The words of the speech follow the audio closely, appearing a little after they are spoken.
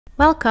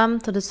Welcome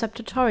to the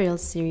SOEP-Tutorials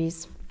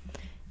series.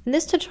 In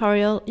this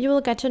tutorial, you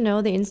will get to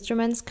know the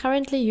instruments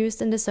currently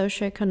used in the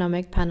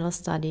socioeconomic panel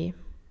study.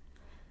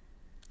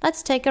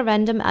 Let's take a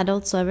random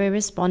adult survey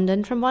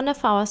respondent from one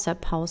of our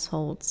SOEP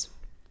households.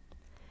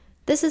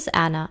 This is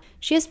Anna.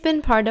 She has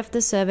been part of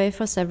the survey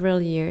for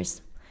several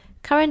years.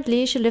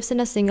 Currently, she lives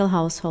in a single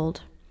household.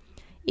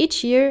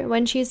 Each year,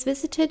 when she is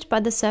visited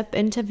by the SOEP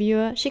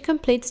interviewer, she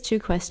completes two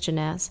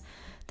questionnaires,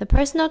 the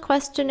personal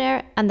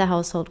questionnaire and the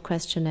household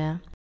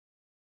questionnaire.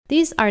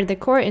 These are the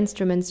core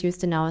instruments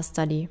used in our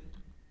study.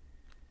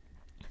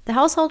 The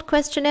household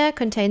questionnaire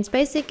contains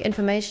basic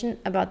information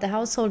about the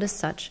household as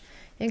such,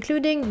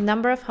 including the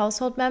number of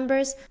household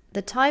members,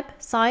 the type,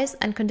 size,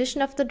 and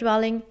condition of the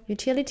dwelling,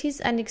 utilities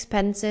and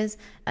expenses,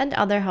 and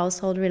other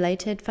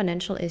household-related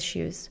financial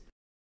issues.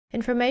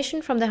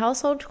 Information from the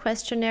household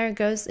questionnaire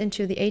goes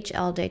into the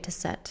HL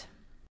dataset.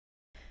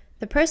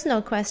 The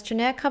personal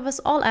questionnaire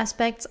covers all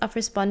aspects of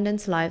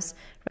respondents' lives,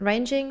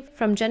 ranging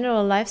from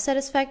general life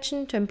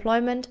satisfaction to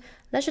employment,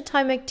 leisure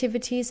time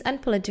activities,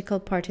 and political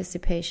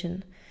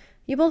participation.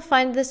 You will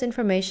find this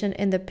information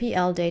in the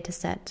PL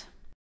dataset.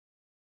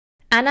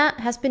 Anna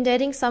has been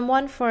dating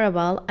someone for a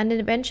while, and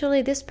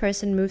eventually this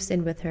person moves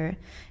in with her.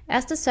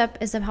 As the SOEP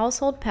is a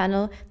household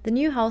panel, the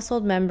new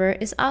household member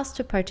is asked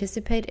to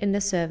participate in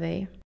the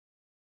survey.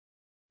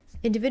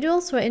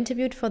 Individuals who are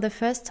interviewed for the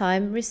first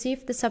time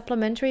receive the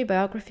supplementary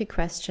biography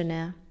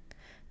questionnaire.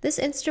 This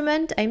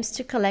instrument aims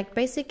to collect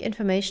basic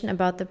information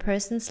about the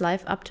person's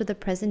life up to the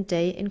present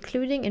day,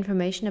 including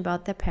information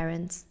about their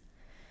parents.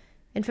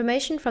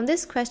 Information from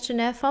this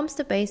questionnaire forms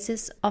the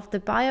basis of the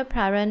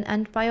BioParan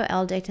and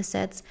BioL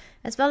datasets,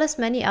 as well as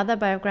many other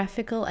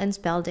biographical and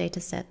spell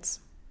datasets.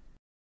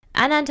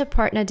 Anna and her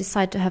partner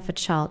decide to have a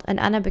child, and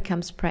Anna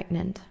becomes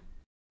pregnant.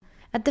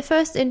 At the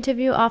first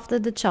interview after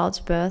the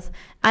child's birth,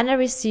 Anna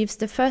receives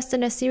the first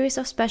in a series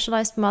of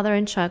specialized mother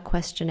and child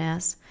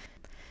questionnaires.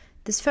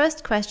 This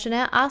first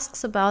questionnaire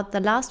asks about the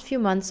last few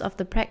months of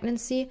the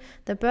pregnancy,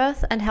 the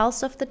birth and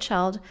health of the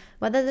child,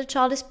 whether the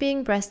child is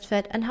being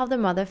breastfed, and how the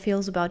mother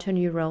feels about her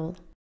new role.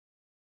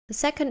 The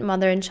second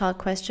mother and child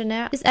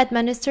questionnaire is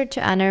administered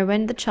to Anna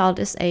when the child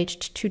is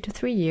aged 2 to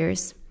 3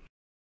 years.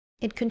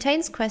 It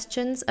contains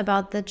questions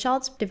about the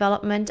child's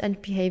development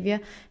and behavior,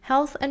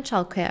 health and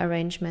childcare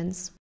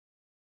arrangements.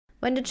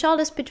 When the child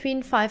is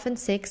between 5 and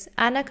 6,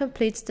 Anna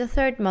completes the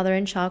third mother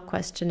and child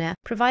questionnaire,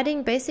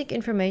 providing basic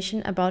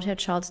information about her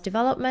child's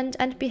development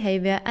and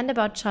behavior and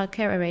about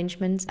childcare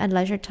arrangements and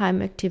leisure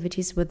time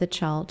activities with the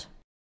child.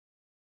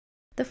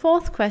 The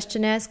fourth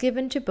questionnaire is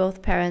given to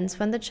both parents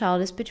when the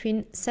child is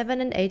between 7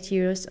 and 8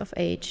 years of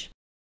age.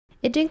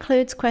 It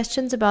includes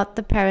questions about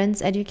the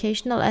parents'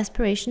 educational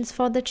aspirations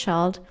for the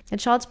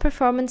child's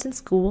performance in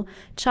school,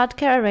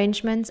 childcare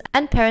arrangements,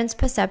 and parents'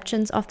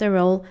 perceptions of their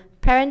role,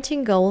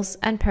 parenting goals,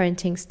 and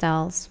parenting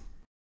styles.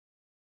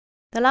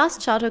 The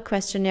last childhood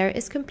questionnaire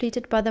is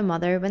completed by the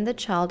mother when the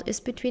child is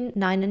between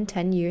 9 and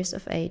 10 years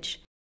of age.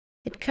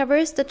 It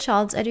covers the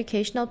child's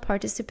educational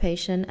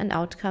participation and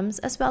outcomes,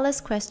 as well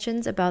as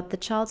questions about the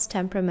child's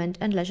temperament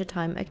and leisure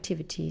time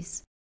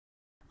activities.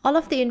 All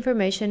of the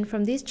information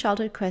from these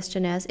childhood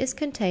questionnaires is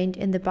contained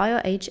in the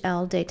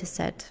BioHL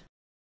dataset.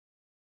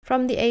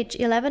 From the age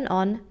 11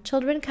 on,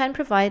 children can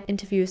provide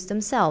interviews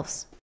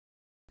themselves.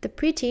 The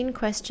preteen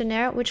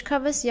questionnaire, which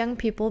covers young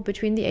people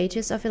between the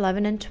ages of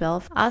 11 and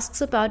 12,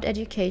 asks about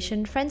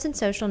education, friends and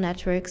social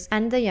networks,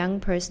 and the young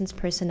person's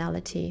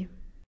personality.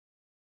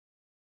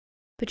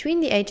 Between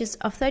the ages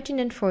of 13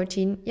 and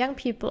 14, young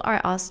people are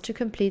asked to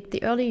complete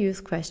the early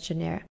youth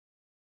questionnaire.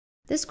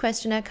 This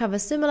questionnaire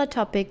covers similar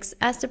topics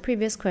as the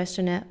previous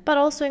questionnaire, but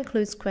also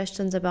includes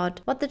questions about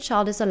what the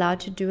child is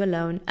allowed to do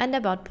alone and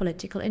about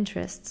political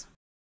interests.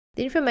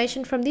 The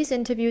information from these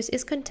interviews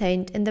is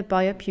contained in the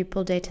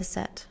BioPupil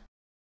dataset.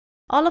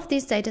 All of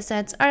these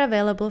datasets are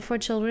available for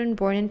children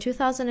born in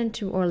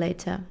 2002 or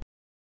later.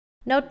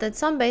 Note that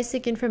some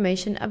basic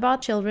information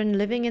about children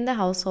living in the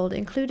household,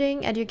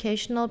 including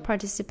educational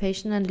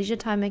participation and leisure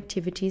time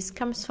activities,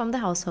 comes from the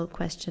household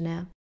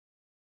questionnaire.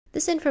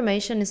 This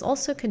information is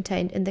also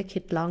contained in the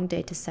SOEPlong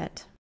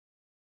dataset.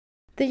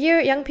 The year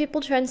young people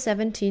turn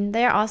 17,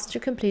 they are asked to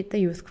complete the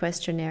youth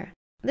questionnaire.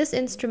 This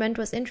instrument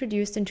was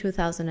introduced in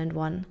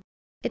 2001.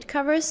 It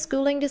covers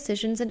schooling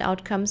decisions and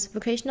outcomes,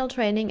 vocational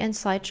training and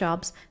side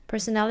jobs,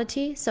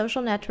 personality,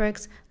 social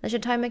networks, leisure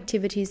time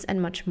activities,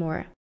 and much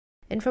more.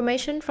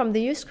 Information from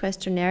the youth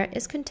questionnaire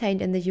is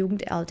contained in the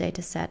Jugend-L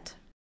dataset.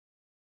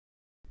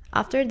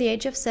 After the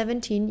age of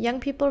 17, young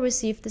people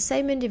receive the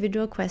same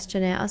individual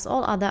questionnaire as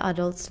all other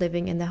adults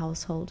living in the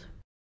household.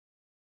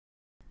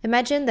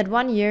 Imagine that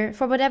one year,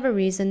 for whatever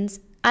reasons,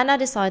 Anna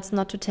decides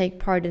not to take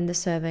part in the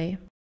survey.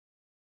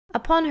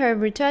 Upon her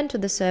return to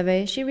the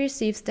survey, she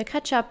receives the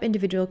catch-up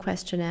individual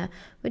questionnaire,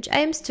 which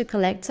aims to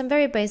collect some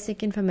very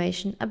basic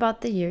information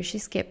about the year she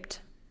skipped.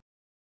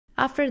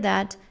 After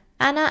that,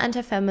 Anna and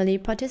her family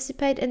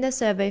participate in the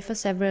survey for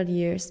several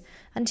years,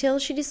 until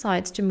she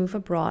decides to move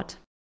abroad.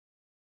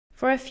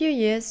 For a few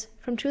years,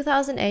 from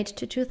 2008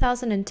 to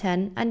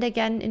 2010, and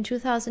again in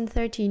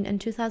 2013 and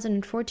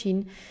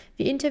 2014,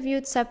 we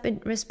interviewed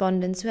SOEP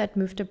respondents who had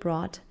moved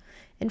abroad.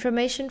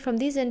 Information from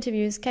these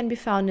interviews can be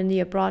found in the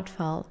Abroad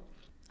file.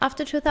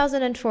 After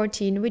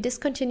 2014, we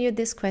discontinued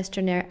this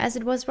questionnaire as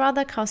it was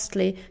rather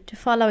costly to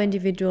follow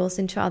individuals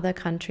into other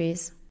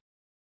countries.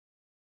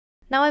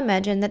 Now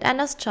imagine that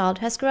Anna's child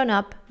has grown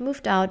up,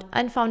 moved out,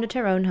 and founded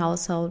her own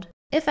household.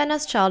 If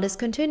Anna's child is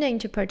continuing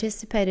to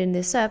participate in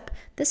the SOEP,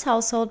 this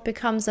household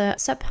becomes a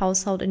SOEP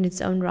household in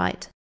its own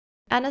right.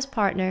 Anna's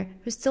partner,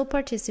 who still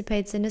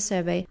participates in the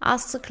survey,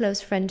 asks a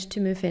close friend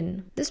to move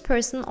in. This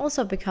person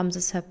also becomes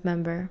a SOEP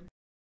member.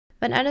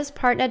 When Anna's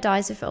partner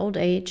dies of old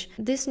age,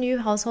 this new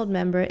household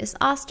member is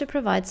asked to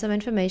provide some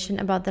information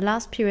about the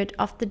last period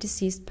of the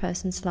deceased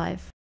person's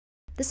life.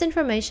 This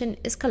information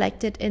is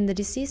collected in the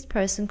deceased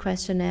person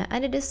questionnaire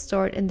and it is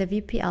stored in the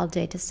VPL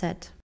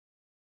dataset.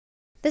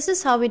 This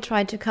is how we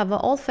try to cover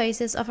all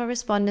phases of a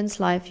respondent's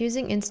life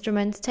using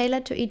instruments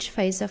tailored to each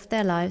phase of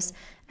their lives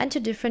and to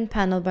different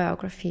panel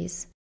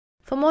biographies.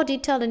 For more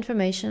detailed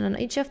information on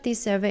each of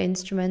these survey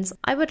instruments,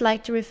 I would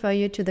like to refer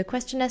you to the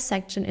questionnaire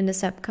section in the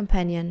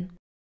SOEPcompanion.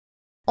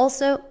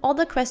 Also, all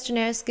the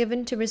questionnaires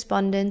given to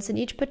respondents in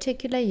each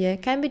particular year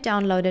can be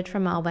downloaded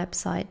from our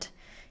website.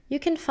 You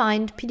can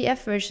find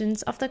PDF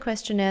versions of the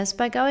questionnaires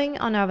by going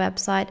on our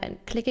website and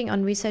clicking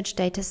on Research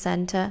Data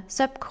Center,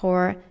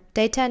 SOEP-Core,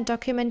 Data and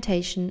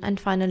Documentation, and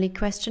finally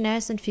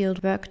Questionnaires and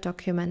Fieldwork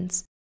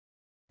Documents.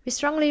 We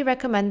strongly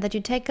recommend that you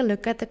take a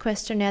look at the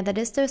questionnaire that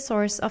is the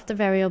source of the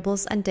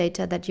variables and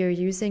data that you're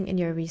using in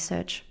your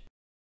research.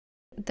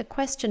 The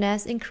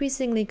questionnaires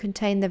increasingly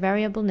contain the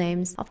variable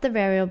names of the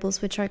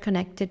variables which are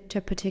connected to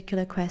a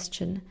particular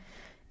question.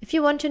 If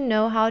you want to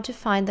know how to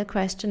find the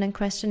question and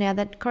questionnaire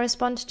that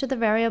correspond to the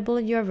variable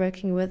you are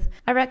working with,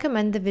 I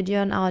recommend the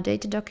video on our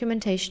data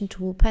documentation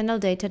tool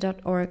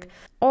paneldata.org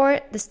or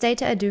the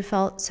Stata Edu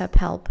file SOEP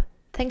Help.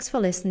 Thanks for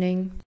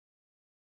listening.